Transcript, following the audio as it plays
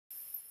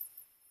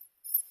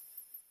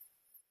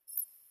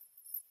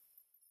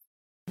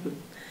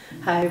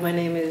Hi, my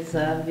name is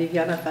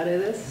Viviana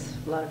Paredes.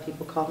 A lot of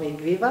people call me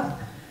Viva.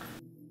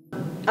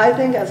 I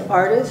think as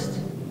artists,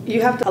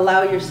 you have to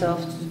allow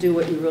yourself to do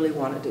what you really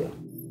want to do.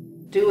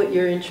 Do what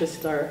your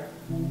interests are.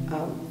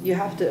 You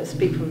have to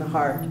speak from the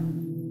heart.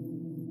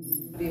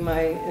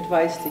 My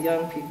advice to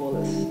young people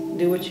is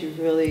do what you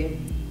really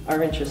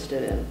are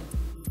interested in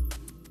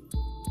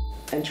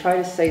and try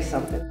to say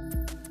something.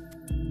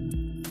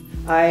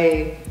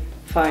 I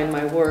find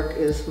my work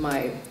is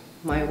my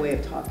way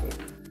of talking.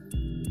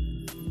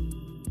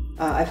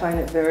 I find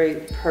it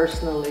very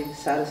personally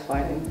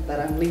satisfying that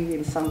I'm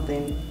leaving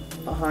something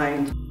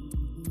behind.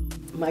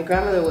 My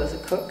grandmother was a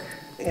cook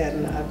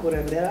and a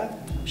curandera.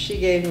 She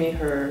gave me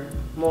her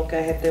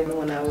molcajete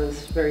when I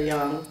was very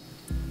young.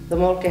 The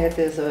molcajete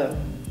is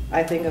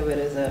I think of it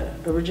as an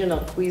original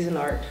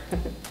Cuisinart.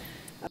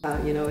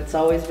 It's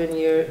always been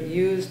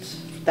used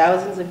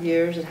thousands of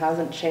years. It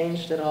hasn't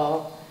changed at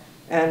all.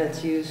 And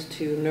it's used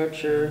to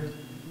nurture,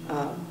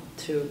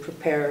 to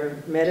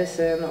prepare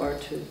medicine or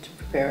to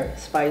prepare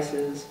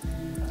spices,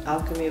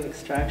 alchemy of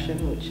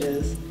extraction, which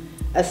is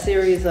a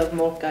series of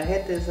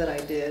molcajetes that I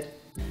did.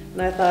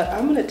 And I thought,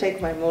 I'm going to take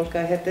my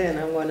molcajete and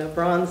I'm going to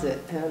bronze it.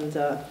 And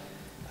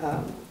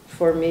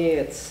for me,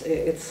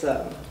 it's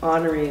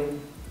honoring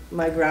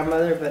my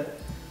grandmother, but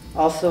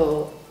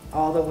also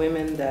all the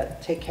women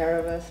that take care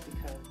of us,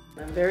 because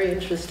I'm very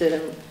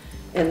interested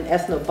in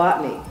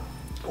ethnobotany,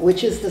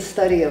 which is the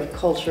study of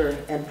culture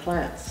and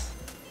plants.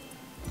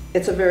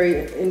 It's a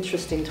very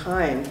interesting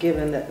time,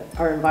 given that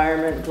our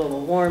environment,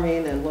 global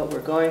warming, and what we're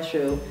going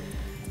through.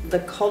 The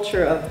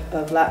culture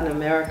of Latin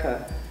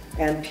America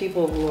and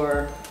people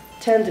who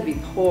tend to be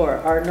poor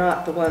are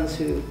not the ones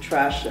who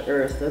trash the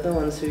earth. They're the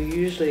ones who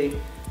usually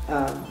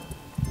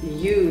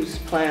use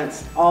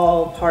plants,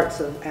 all parts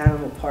of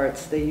animal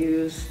parts. They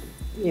use,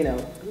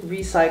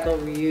 recycle,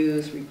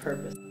 reuse,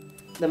 repurpose.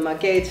 The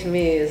maguey to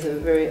me is a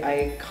very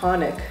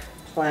iconic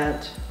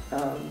plant,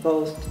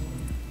 both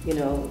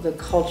the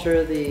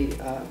culture, the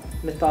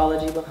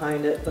mythology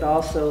behind it, but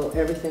also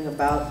everything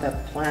about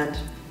that plant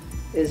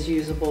is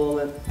usable.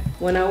 And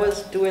when I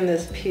was doing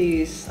this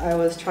piece, I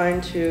was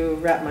trying to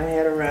wrap my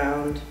head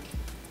around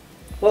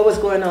what was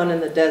going on in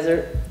the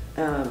desert.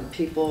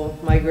 People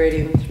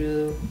migrating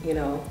through,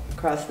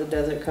 across the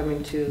desert,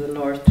 coming to the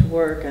north to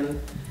work, and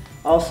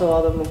also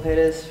all the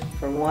mujeres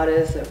from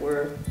Juarez that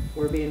were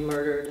being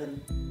murdered.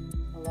 And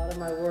a lot of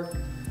my work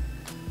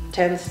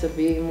tends to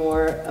be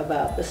more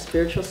about the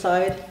spiritual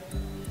side.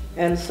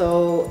 And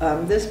so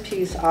this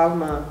piece,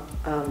 Alma,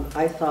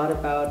 I thought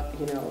about,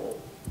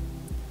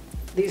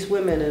 these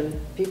women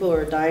and people who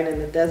are dying in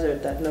the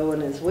desert, that no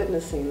one is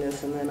witnessing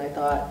this. And then I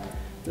thought,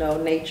 no,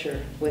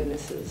 nature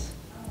witnesses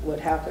what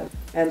happened.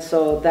 And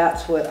so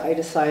that's what I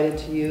decided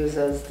to use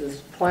as this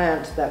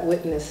plant that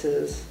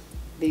witnesses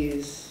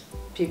these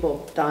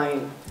people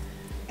dying.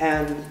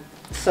 And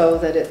so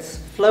that it's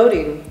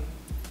floating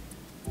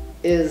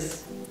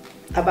is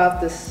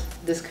about this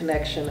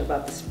disconnection,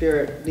 about the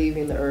spirit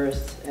leaving the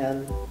earth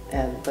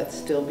but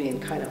still being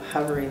kind of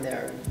hovering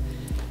there.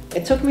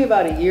 It took me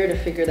about a year to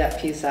figure that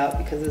piece out,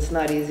 because it's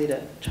not easy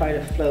to try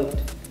to float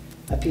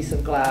a piece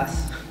of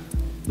glass.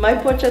 My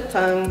Pocha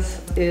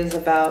tongues is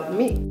about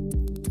me.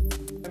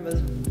 I was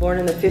born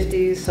in the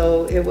 50s,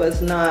 so there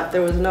was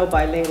no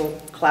bilingual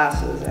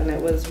classes, and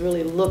it was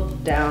really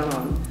looked down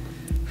on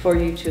for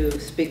you to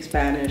speak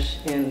Spanish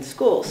in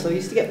school, so you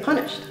used to get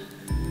punished.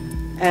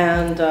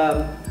 And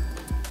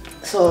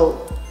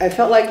so I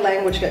felt like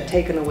language got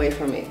taken away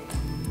from me.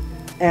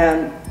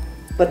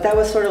 But that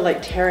was sort of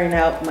like tearing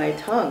out my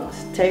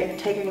tongues,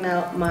 taking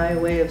out my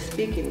way of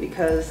speaking,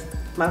 because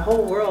my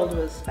whole world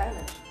was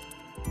Spanish.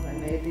 I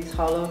made these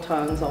hollow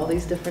tongues, all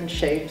these different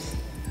shapes,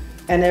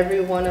 and every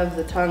one of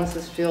the tongues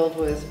is filled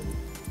with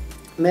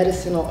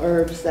medicinal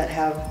herbs that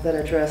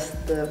address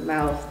the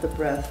mouth, the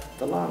breath,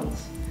 the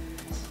lungs.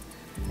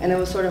 And it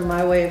was sort of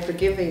my way of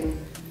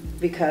forgiving,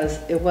 because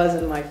it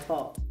wasn't my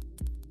fault.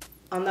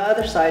 On the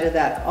other side of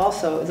that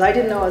also is I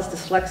didn't know I was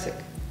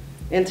dyslexic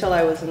until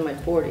I was in my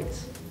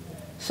 40s.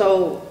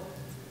 So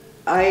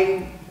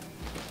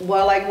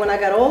when I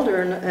got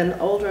older and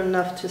older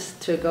enough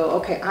to go,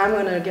 okay, I'm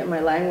going to get my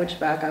language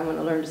back, I'm going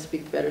to learn to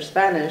speak better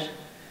Spanish,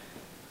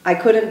 I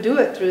couldn't do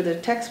it through the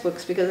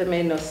textbooks because it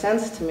made no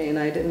sense to me, and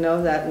I didn't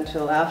know that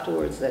until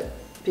afterwards, that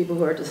people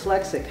who are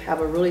dyslexic have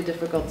a really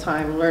difficult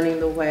time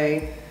learning the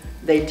way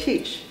they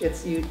teach.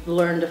 You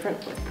learn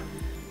differently.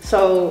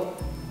 So,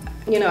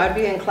 I'd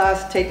be in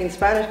class taking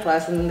Spanish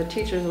class, and then the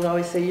teachers would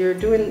always say, you're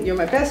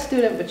my best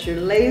student, but you're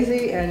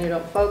lazy and you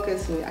don't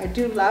focus, and I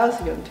do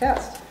lousy on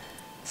tests.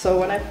 So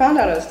when I found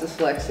out I was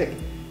dyslexic,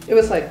 it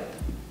was like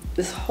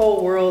this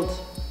whole world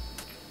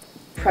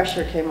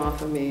pressure came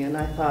off of me, and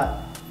I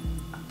thought,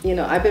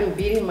 I've been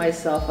beating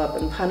myself up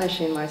and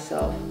punishing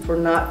myself for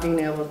not being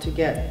able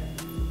to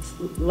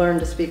learn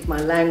to speak my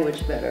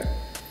language better.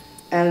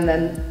 And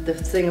then the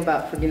thing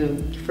about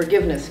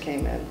forgiveness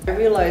came in. I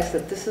realized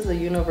that this is a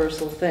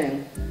universal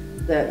thing,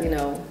 that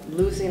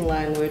losing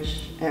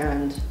language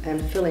and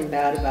feeling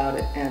bad about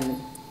it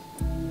and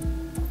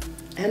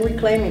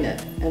reclaiming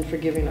it and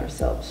forgiving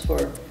ourselves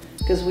for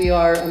because we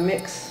are a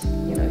mix,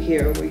 you know,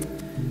 here. We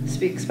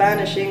speak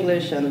Spanish,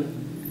 English, and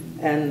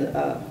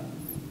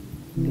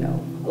you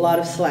know, a lot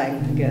of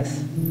slang, I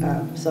guess.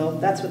 So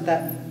that's what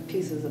that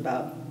piece is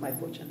about, my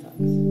Pocha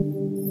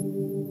Talks.